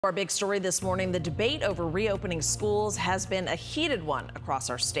Our big story this morning, the debate over reopening schools has been a heated one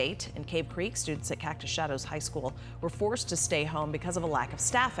across our state. In Cave Creek, students at Cactus Shadows High School were forced to stay home because of a lack of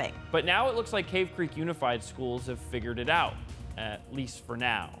staffing. But now it looks like Cave Creek Unified Schools have figured it out, at least for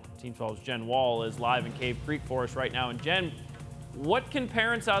now. Team 12's Jen Wahl is live in Cave Creek for us right now. And Jen, what can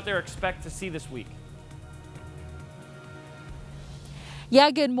parents out there expect to see this week? Yeah,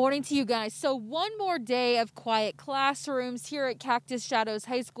 good morning to you guys. So one more day of quiet classrooms here at Cactus Shadows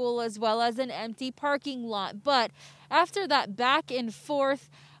High School, as well as an empty parking lot. But after that back and forth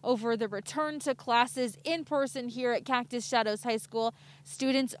over the return to classes in person here at Cactus Shadows High School,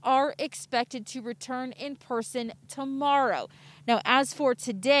 students are expected to return in person tomorrow. Now, as for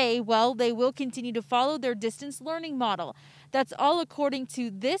today, well, they will continue to follow their distance learning model. That's all according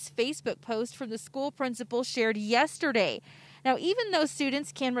to this Facebook post from the school principal shared yesterday. Now, even though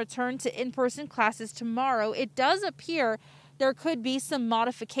students can return to in-person classes tomorrow, it does appear there could be some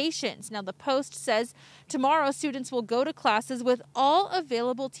modifications. Now, the post says tomorrow students will go to classes with all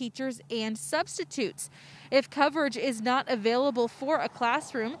available teachers and substitutes. If coverage is not available for a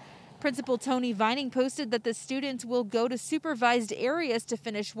classroom, Principal Tony Vining posted that the students will go to supervised areas to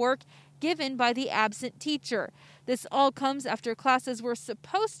finish work given by the absent teacher. This all comes after classes were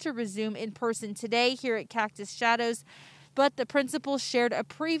supposed to resume in person today here at Cactus Shadows. But the principal shared a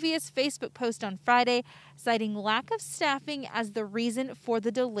previous Facebook post on Friday, citing lack of staffing as the reason for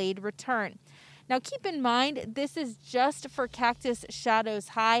the delayed return. Now, keep in mind, this is just for Cactus Shadows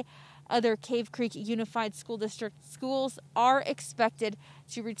High. Other Cave Creek Unified School District schools are expected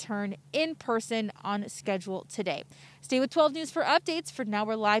to return in person on schedule today. Stay with 12 News for updates. For now,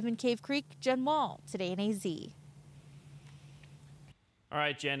 we're live in Cave Creek. Jen Wahl, Today in AZ. All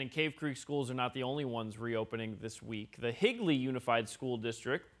right, Jen, and Cave Creek schools are not the only ones reopening this week. The Higley Unified School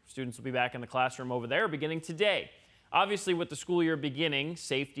District, students will be back in the classroom over there beginning today. Obviously, with the school year beginning,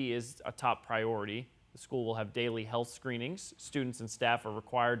 safety is a top priority. The school will have daily health screenings. Students and staff are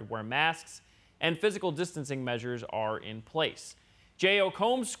required to wear masks, and physical distancing measures are in place. J.O.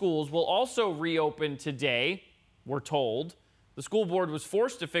 Combs schools will also reopen today, we're told. The school board was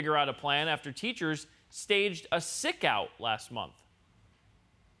forced to figure out a plan after teachers staged a sick-out last month.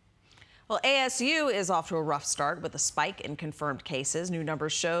 Well, ASU is off to a rough start with a spike in confirmed cases. New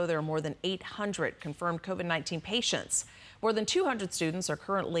numbers show there are more than 800 confirmed COVID-19 patients. More than 200 students are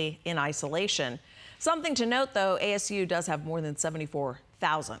currently in isolation. Something to note, though, ASU does have more than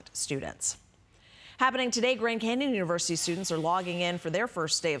 74,000 students. Happening today, Grand Canyon University students are logging in for their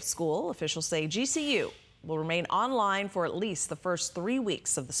first day of school. Officials say GCU will remain online for at least the first 3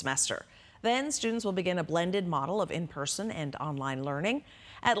 weeks of the semester. Then students will begin a blended model of in-person and online learning.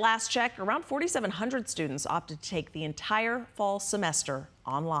 At last check, around 4,700 students opted to take the entire fall semester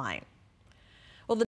online.